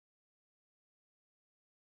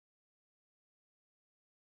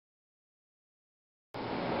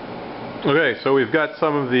Okay, so we've got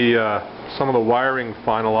some of the wiring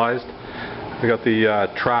finalized. We got the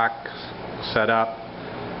track set up.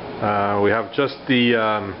 We have just the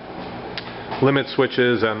limit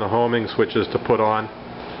switches and the homing switches to put on.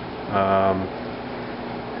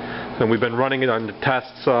 And we've been running it on the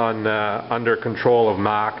tests on under control of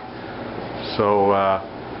Mach. So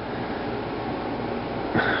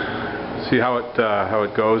see how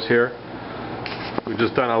it goes here. We've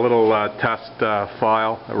just done a little test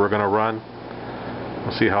file that we're going to run.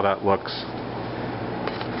 We'll see how that looks.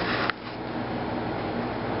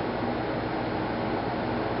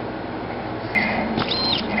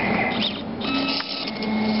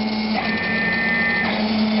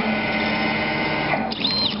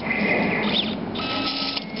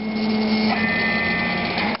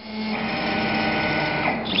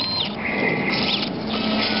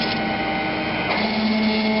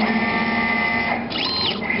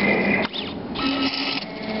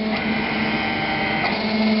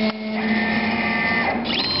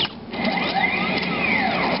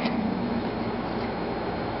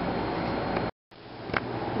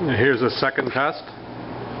 Here's a second test.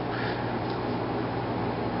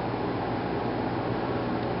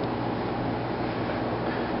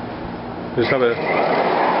 Just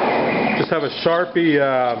have a Sharpie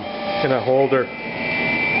in a holder,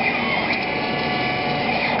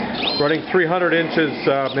 running 300 inches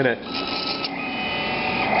a minute.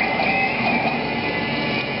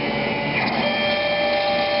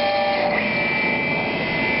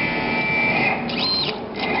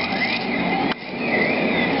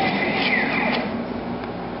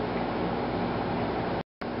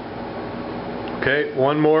 Okay,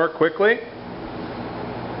 one more quickly.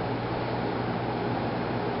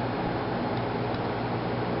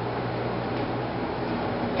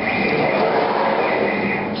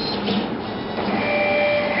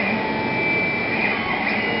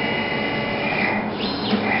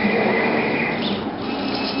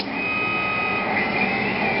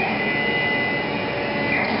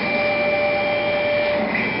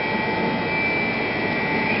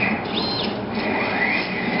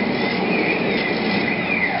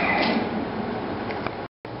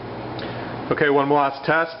 Okay, one last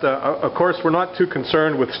test. Of course, we're not too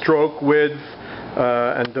concerned with stroke width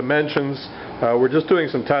and dimensions. We're just doing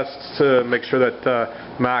some tests to make sure that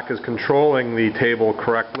Mach is controlling the table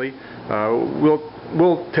correctly.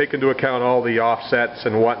 We'll take into account all the offsets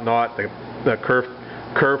and whatnot, the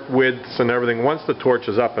kerf widths and everything once the torch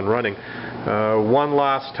is up and running. One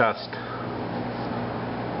last test.